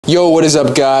Yo, what is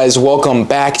up guys? Welcome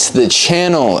back to the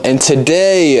channel. And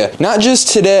today, not just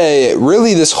today,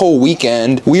 really this whole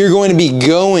weekend, we are going to be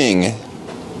going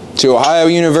to Ohio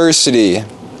University.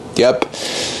 Yep,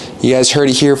 you guys heard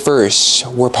it here first.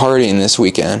 We're partying this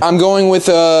weekend. I'm going with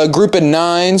a group of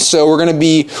 9, so we're gonna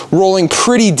be rolling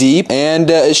pretty deep, and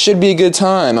it should be a good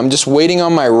time. I'm just waiting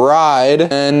on my ride,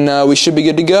 and we should be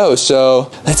good to go, so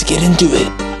let's get into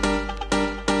it.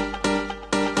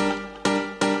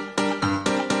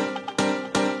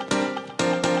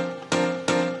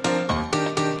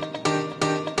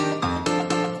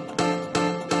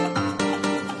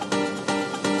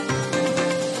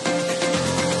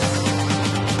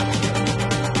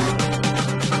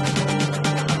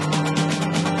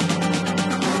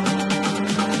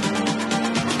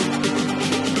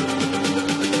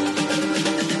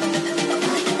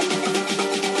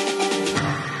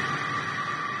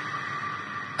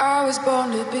 I was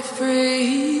born to be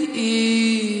free.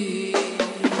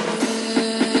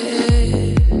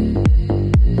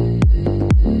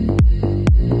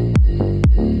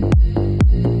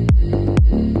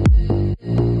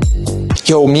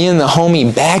 Yo, me and the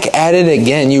homie back at it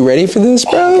again. You ready for this,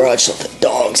 bro? Oh, bro, I just let the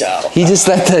dogs out. He just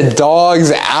let the dogs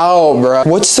out, bro.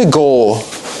 What's the goal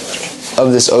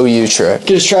of this OU trip?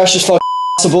 Get as trash as fuck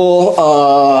possible.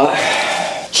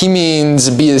 He means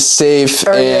be as safe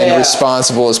and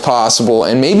responsible as possible,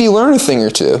 and maybe learn a thing or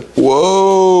two.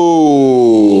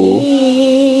 Whoa.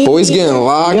 Boy's getting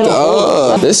locked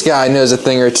up. This guy knows a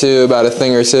thing or two about a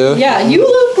thing or two. Yeah, you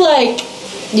look like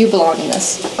you belong in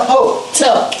this.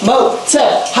 Hotel,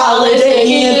 motel, Holiday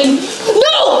Inn.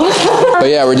 No! But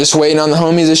yeah, we're just waiting on the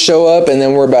homies to show up, and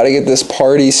then we're about to get this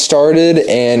party started,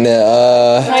 and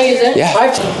Can I use it? yeah.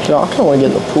 Yo, I kind of want to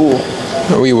get in the pool.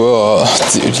 We will.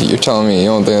 Dude, you're telling me you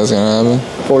don't think that's gonna happen?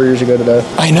 4 years ago today.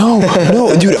 I know,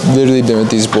 dude. I've literally been with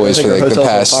these boys for like the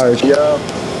past.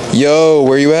 Yo,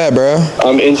 where you at, bro?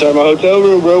 I'm inside my hotel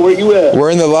room, bro. Where you at? We're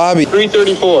in the lobby.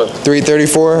 334.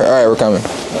 334? Alright, we're coming.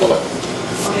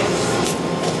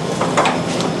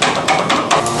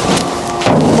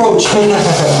 Bro, I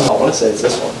want to say it's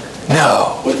this one.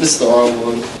 No. What, this is the wrong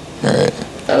one. Alright.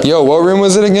 Yo, what room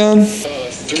was it again?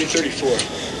 334.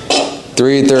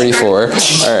 334.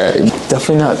 Alright.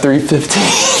 Definitely not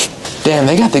 315. Damn,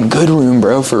 they got the good room,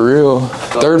 bro, for real.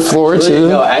 3rd floor, too.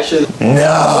 No, actually.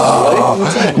 No.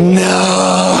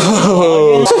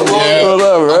 No. What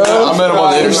up, bro? I met him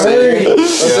on the interstate.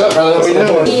 What's up, brother? What are you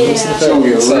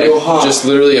doing? Just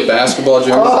literally a basketball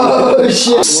jumper. Oh,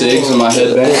 shit. Cigs in my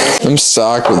headband. I'm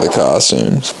stocked with the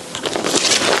costumes.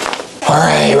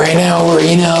 Alright, right now we're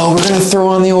gonna throw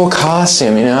on the old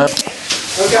costume, you know?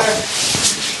 Okay.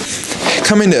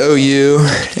 Coming to OU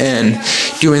and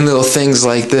doing little things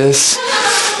like this,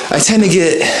 I tend to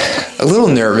get a little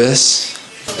nervous,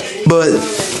 but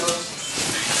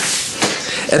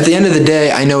at the end of the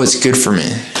day, I know it's good for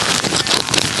me.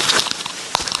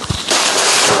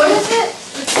 What is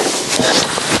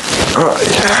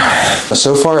it?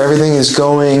 So far, everything is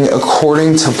going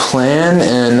according to plan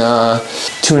and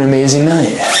to an amazing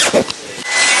night.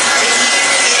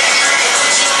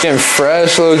 Getting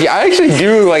fresh, look. I actually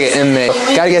do look like an inmate.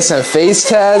 Gotta get some face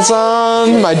tats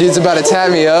on. My dude's about to tat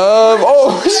me up.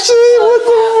 Oh shit, what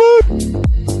the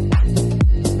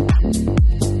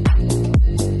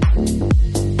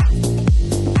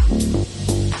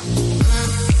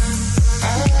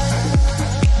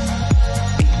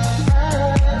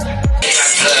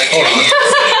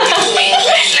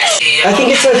I think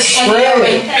it's like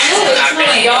spray.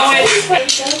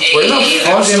 Where the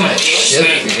fuck did my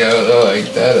shit go? Oh,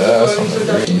 like that ass on the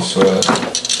green sweat.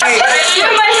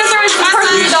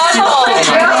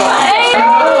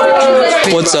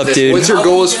 What's up, dude? What's your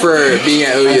goals for being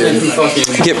at OU?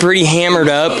 Get pretty hammered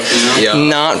up,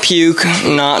 not puke,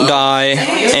 not die,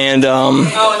 and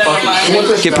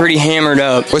get pretty hammered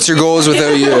up. What's your goals with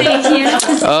OU?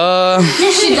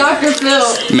 Dr.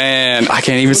 Phil. Man, I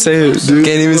can't even say it, dude.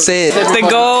 Can't even say it. The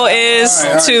goal is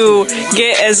to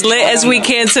get as lit as we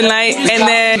can tonight and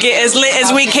then get as lit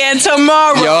as we can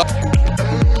tomorrow. Yo.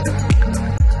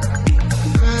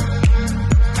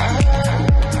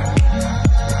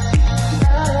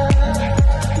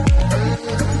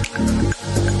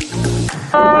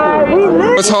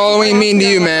 What's Halloween mean to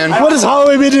you, man? What does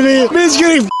Halloween mean to me? It means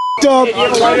getting f***ed up.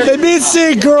 It means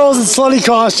seeing girls in slutty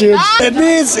costumes. It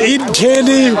means eating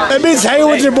candy. It means hanging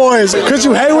with your boys. Because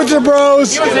you hang with your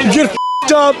bros, you get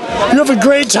f***ed up, you have a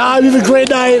great time, you have a great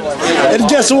night, and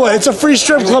guess what? It's a free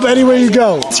strip club anywhere you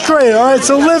go. It's great, alright?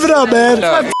 So live it up, man. It's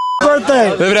my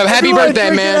birthday. Live it up. Happy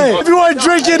birthday, man. If you want to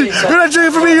drink it, you're not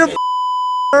drinking for me, you're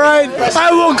alright?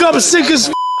 I woke up sick as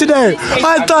today.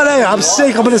 I thought, hey, I'm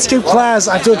sick. I'm gonna skip class.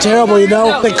 I feel terrible, you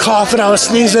know. Like coughing, I was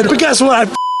sneezing. But guess what?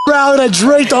 I around and I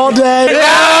drank all day.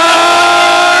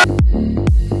 Yeah!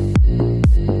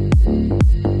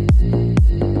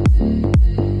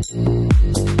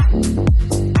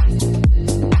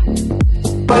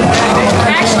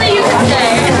 Actually, you can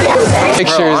stay.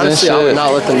 Pictures Bro, honestly, and I would shit.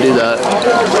 not let them do that.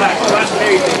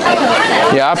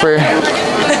 Yopper.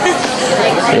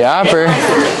 Yopper.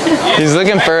 He's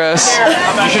looking for us.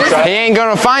 He ain't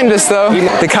gonna find us though.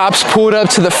 The cops pulled up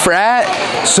to the frat,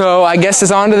 so I guess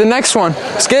it's on to the next one.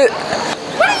 Let's get.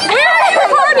 Where are you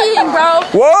partying, bro?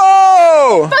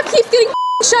 Whoa! Fuck keeps getting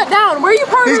shut down. Where are you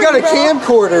partying? He's got a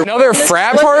camcorder. Another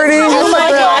frat party? Oh my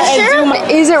gosh.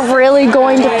 Is it really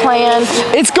going to plan?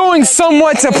 It's going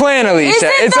somewhat to plan, Alicia. Is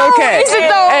it It's though? okay. Is it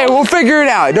though? Hey, we'll figure it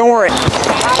out. Don't worry.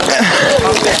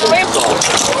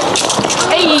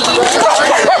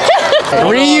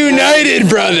 Reunited,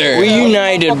 brother.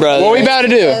 Reunited, brother. What we about to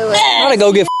do? Gotta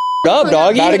go get up,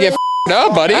 doggy. About to get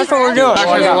up, buddy. That's what we're doing.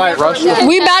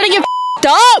 We about to get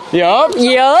up? Yup.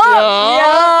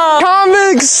 Yup.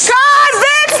 Convicts.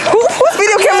 Who's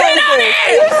video camera?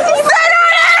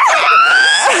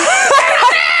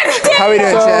 How we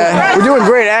doing, Chad? We're doing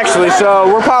great, actually. So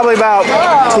we're probably about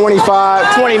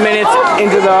 20 minutes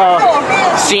into the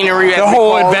scenery. The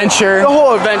whole adventure. The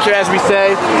whole adventure, as we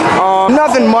say.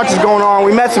 Nothing much is going on.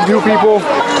 We met some new people.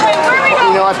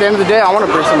 You know, at the end of the day, I want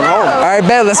to bring someone home. All right,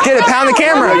 bet. Let's get it. Pound the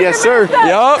camera. Yes, sir.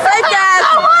 Yup.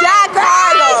 Jack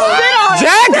Harlow.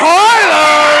 Jack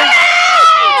Harlow.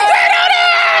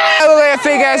 I look like a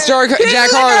fake ass Jack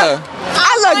Harlow.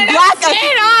 I look black as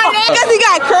because he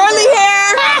got curly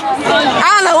hair. I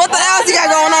don't know what the else he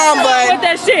got going on, but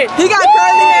That shit. he got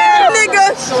curly hair,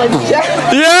 nigga.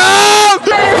 Yeah!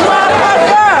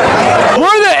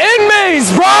 We're the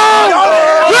inmates, bro!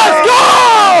 Let's go!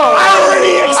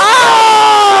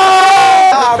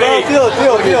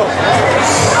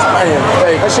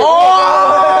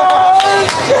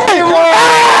 Feel.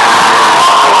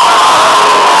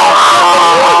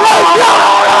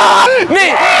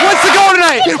 Nate, what's the goal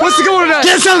tonight? What's the goal tonight?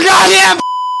 Get some goddamn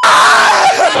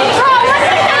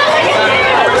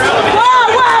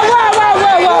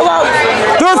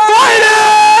They're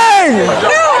fighting!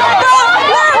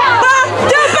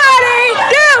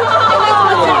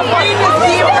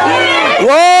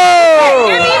 Whoa!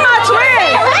 Give me my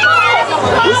twin.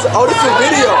 Oh, this is a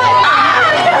video.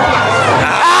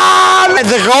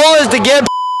 The goal is to get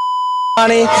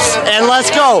money, and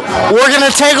let's go. We're gonna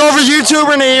take over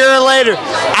YouTube in a year later.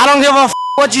 I don't give a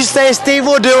what you say. Steve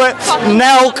will do it.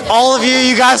 Nelk, all of you,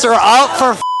 you guys are up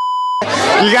for.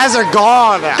 You guys are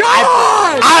gone.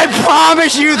 I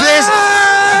promise you this.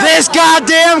 This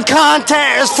goddamn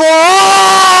content is for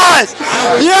us.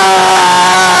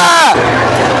 Yeah.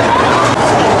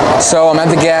 So I'm at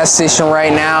the gas station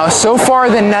right now. So far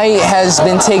the night has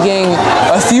been taking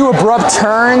a few abrupt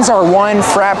turns. Our one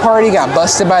frat party got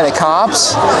busted by the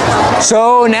cops.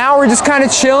 So now we're just kind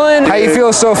of chilling. How you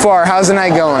feel so far? How's the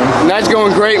night going? Night's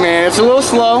going great, man. It's a little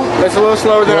slow. It's a little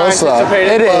slower than I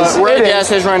anticipated. It is. We're at the gas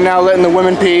station right now, letting the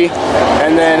women pee,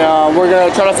 and then we're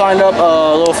gonna try to find up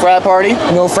a little frat party.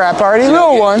 No frat party?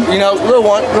 Little one. You know, little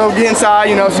one. We'll get inside.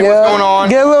 You know, see what's going on.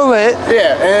 Get a little lit.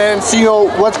 Yeah, and see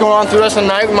what's going on through the rest of the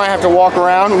night. We might have to walk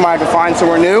around. We might have to find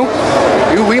somewhere new.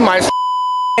 We might.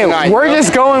 We're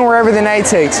just going wherever the night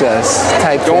takes us.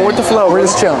 Going with the flow. We're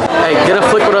just chilling. Hey, get a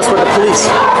flick with us with the police.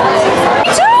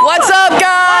 What's up,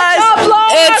 guys?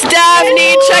 It's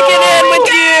Daphne checking in with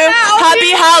you.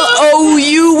 Happy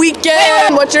Halloween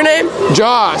weekend. What's your name?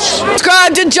 Josh.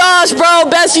 Subscribe to Josh, bro.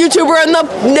 Best YouTuber in the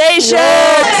nation.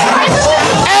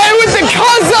 Hey, with the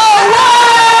cousin!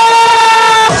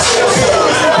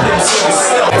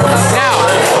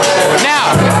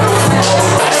 Now.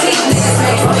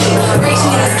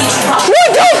 What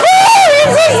the fuck?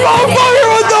 Is this motherfucker?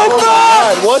 What the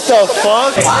fuck? What the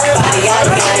fuck?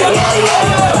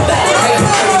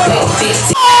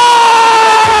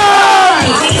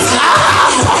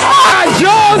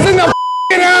 Joe's in the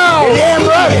f***ing house! Damn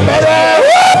right, baby!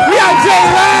 We got Jay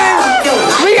Lang!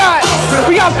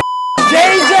 We got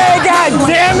JJ, god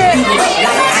damn it!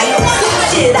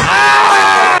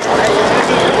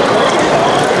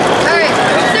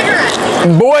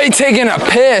 Boy taking a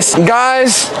piss.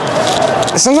 Guys,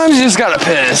 sometimes you just gotta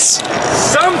piss.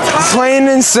 Sometimes. Plain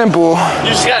and simple. You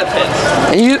just gotta piss.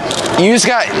 You just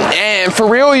got, and for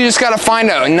real, you just gotta find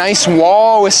a nice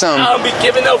wall with some, I'll be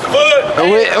giving no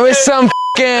foot. with some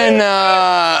f***ing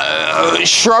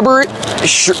shrubbery,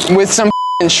 with some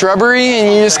f***ing shrubbery,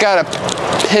 and you just gotta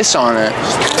piss on it.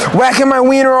 Whacking my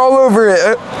wiener all over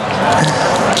it.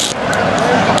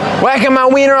 Whacking my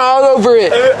wiener all over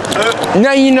it.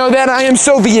 Now you know that I am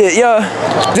Soviet, yeah.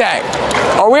 Zach,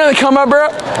 are we on the come up, bro?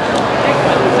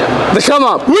 The come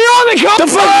up. We on the come up.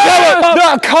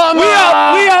 The come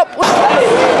up. We up.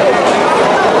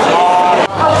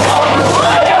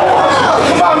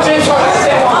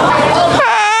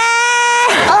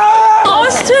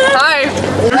 Austin.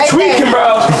 Tweaking,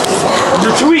 bro.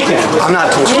 You're tweaking. I'm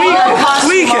not tweaking.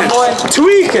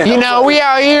 You know, we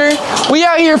out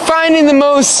here finding the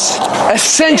most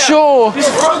essential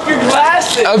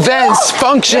events,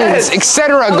 functions,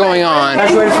 etc. going on.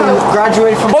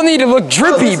 Graduated from. We'll need to look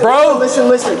drippy, bro. Listen.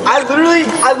 I literally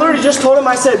just told him.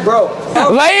 I said, bro.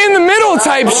 Lay in the middle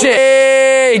type shit.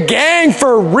 Hey, gang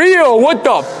for real. What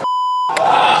the f?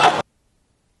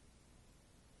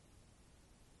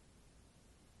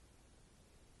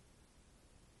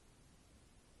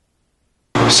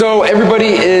 So everybody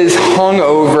is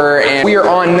hungover and we are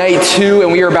on night 2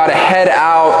 and we are about to head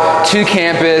out to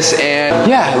campus and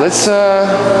yeah, let's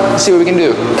see what we can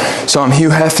do. So I'm Hugh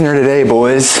Hefner today,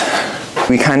 boys.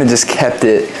 We kind of just kept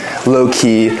it low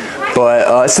key, but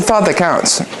it's the thought that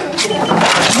counts.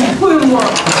 Put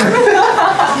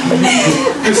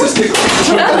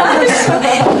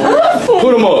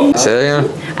him up. Say that again?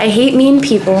 I hate mean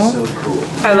people.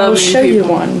 I love show you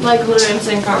one. Like literally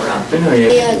insane car run.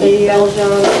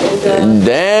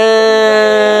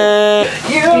 Damn.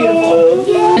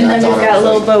 And then we've got a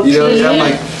little Bo Peep.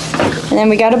 And then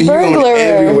we got a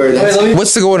burglar.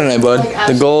 What's the goal tonight, bud?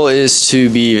 The goal is to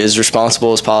be as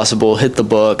responsible as possible, hit the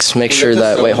books, make sure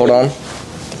that, wait, hold on.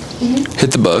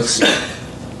 Hit the books.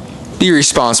 Be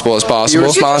responsible as possible. Be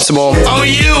responsible. Oh,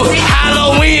 you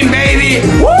Halloween, baby.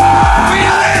 Woo!